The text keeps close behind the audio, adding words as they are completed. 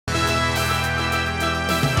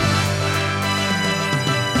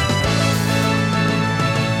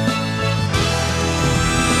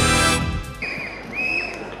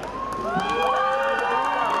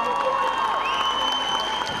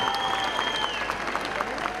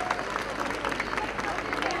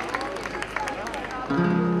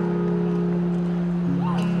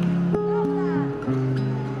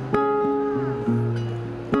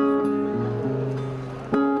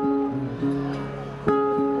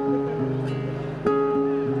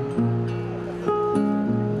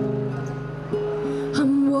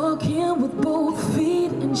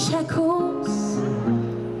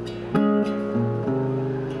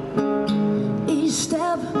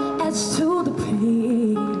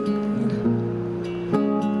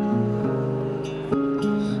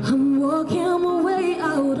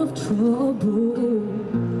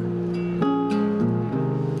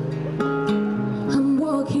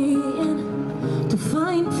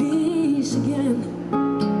peace again.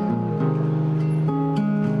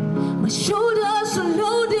 My shoulders are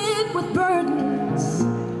loaded with burdens,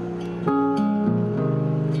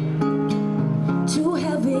 too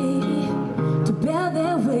heavy to bear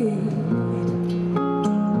their weight.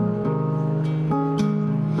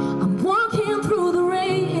 I'm walking through the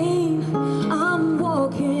rain, I'm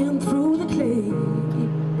walking through the clay.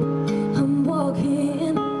 I'm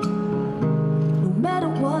walking, no matter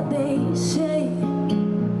what they say.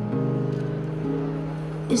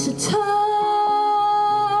 It's a tough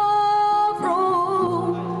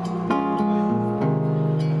road.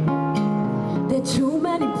 There are too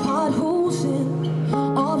many potholes and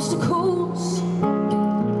obstacles.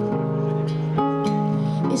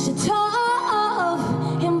 It's a tough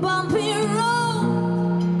and bumpy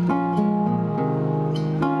road,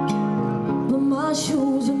 but my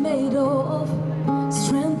shoes are made of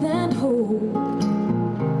strength and hope.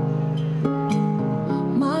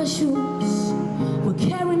 My shoes will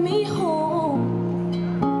carry me home.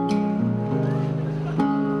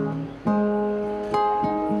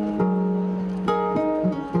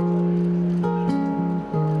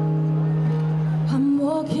 I'm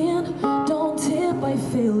walking, daunted by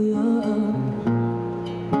failure,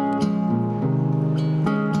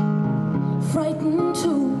 frightened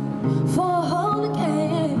to fall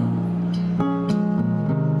again.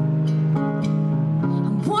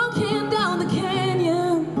 I'm walking down the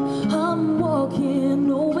canyon, I'm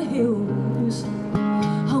walking over hills,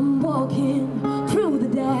 I'm walking through the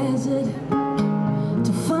desert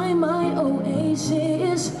to find my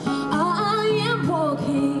oasis. I am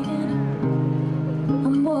walking,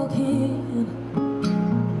 I'm walking,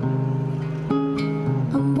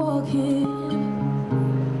 I'm walking,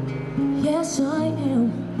 yes I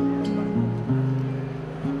am.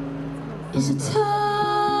 It's a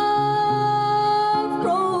tough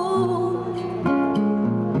road.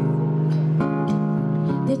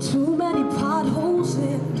 There are too many potholes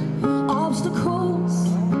and obstacles.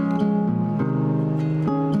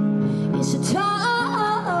 It's a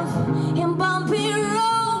tough and bumpy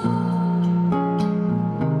road,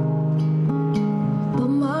 but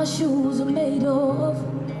my shoes are made of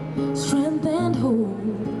strength and hope.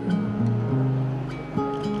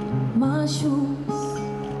 My shoes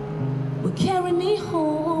will carry me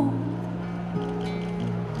home.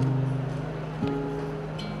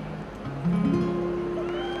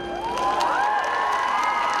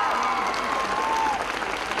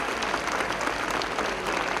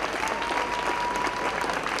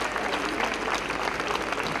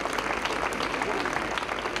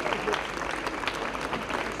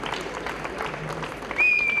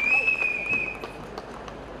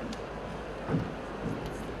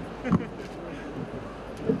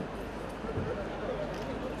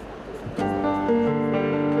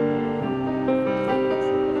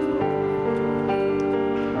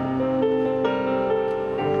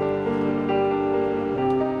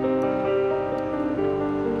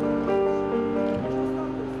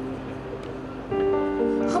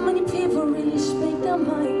 How many people really speak their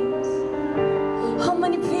minds? How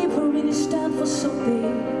many people really stand for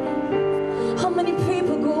something? How many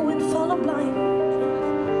people go and follow blind?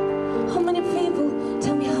 How many people,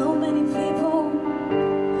 tell me how many people?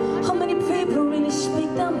 How many people really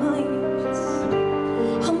speak their minds?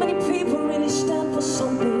 How many people really stand for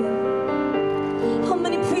something? How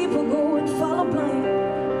many people go and follow blind?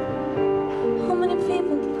 How many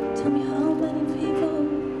people, tell me how many people?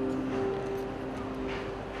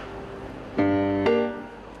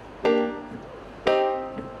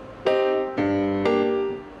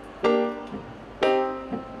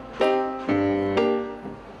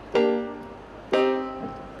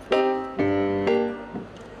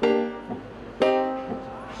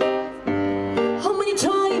 How many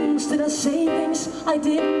times did I say things I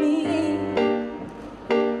didn't mean?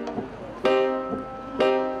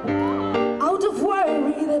 Out of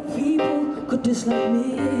worry that people could dislike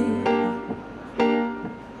me.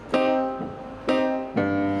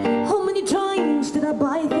 How many times did I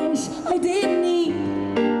buy things I didn't need?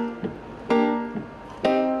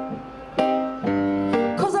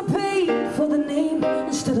 'Cause I paid for the name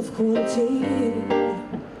instead of quality.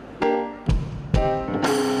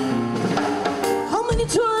 How many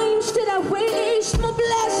times did I waste my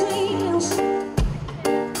blessings?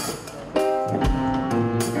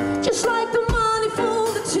 Just like the money for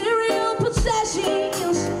material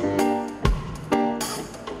possessions.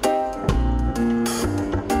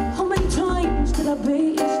 How many times did I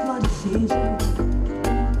base my decision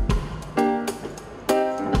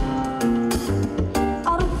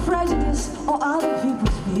out of prejudice or out of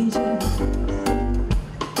people's vision?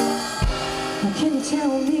 Now can you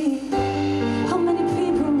tell me how many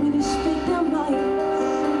people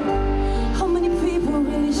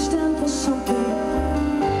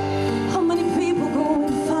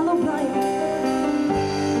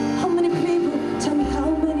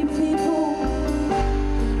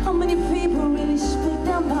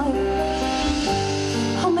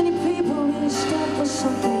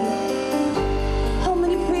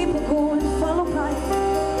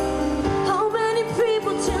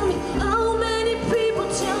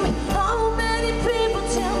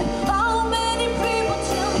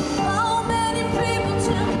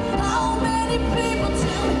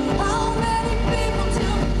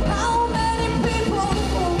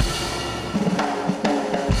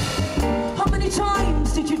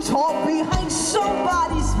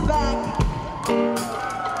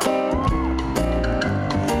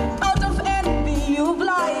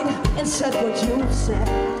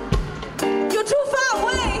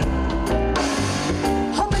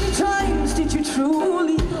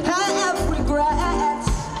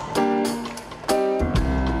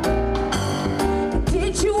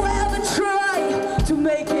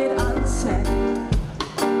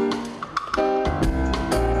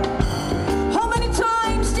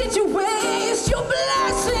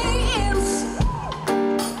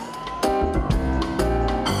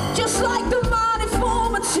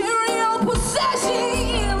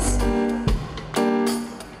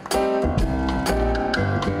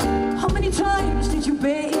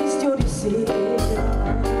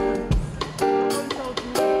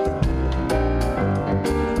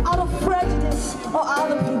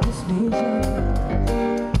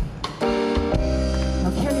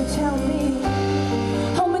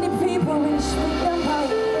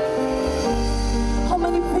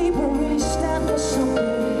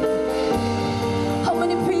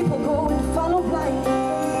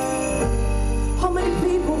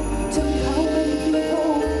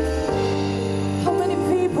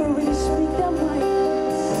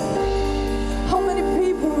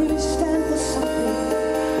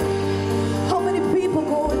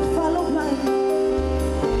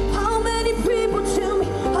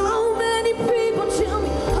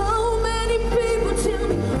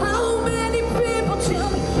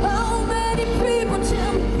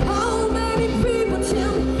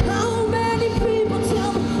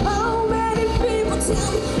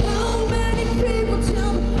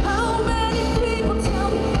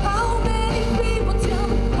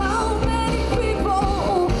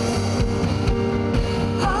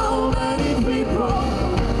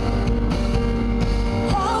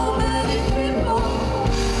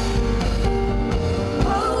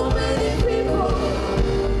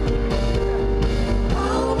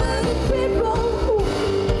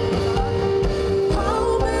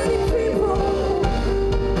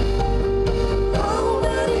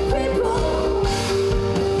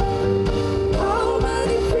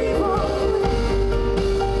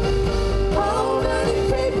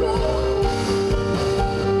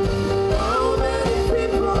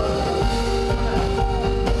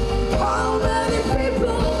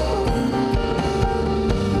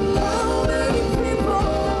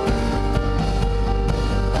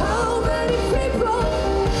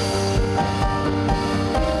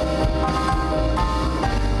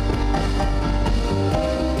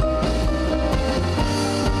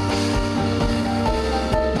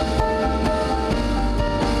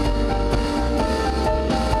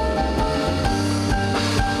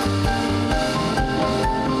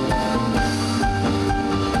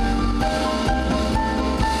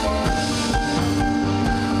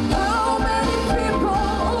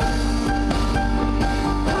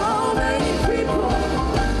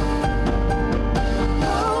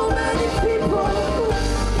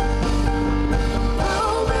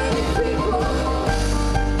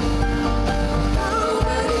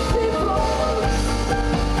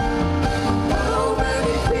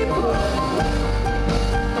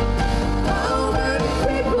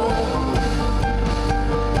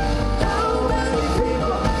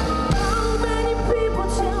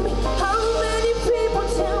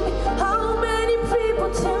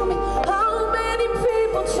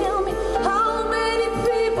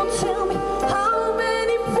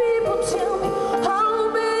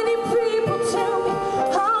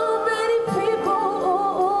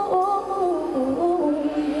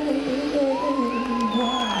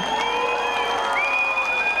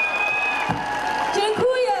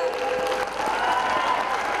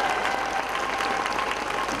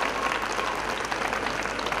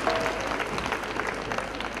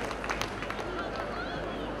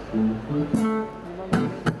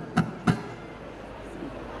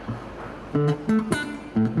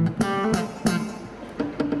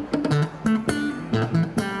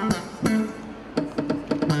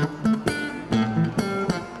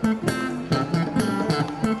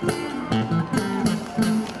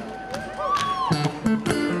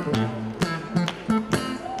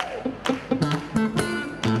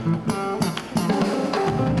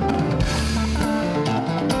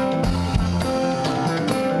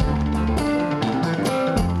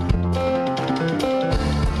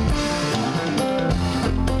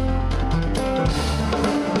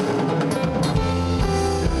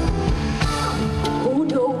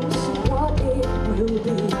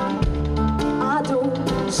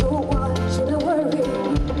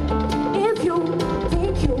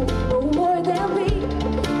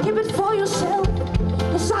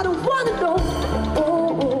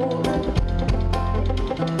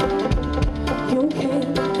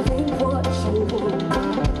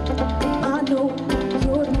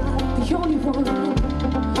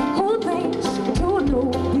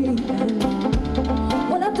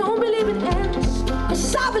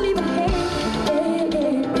believe in hate.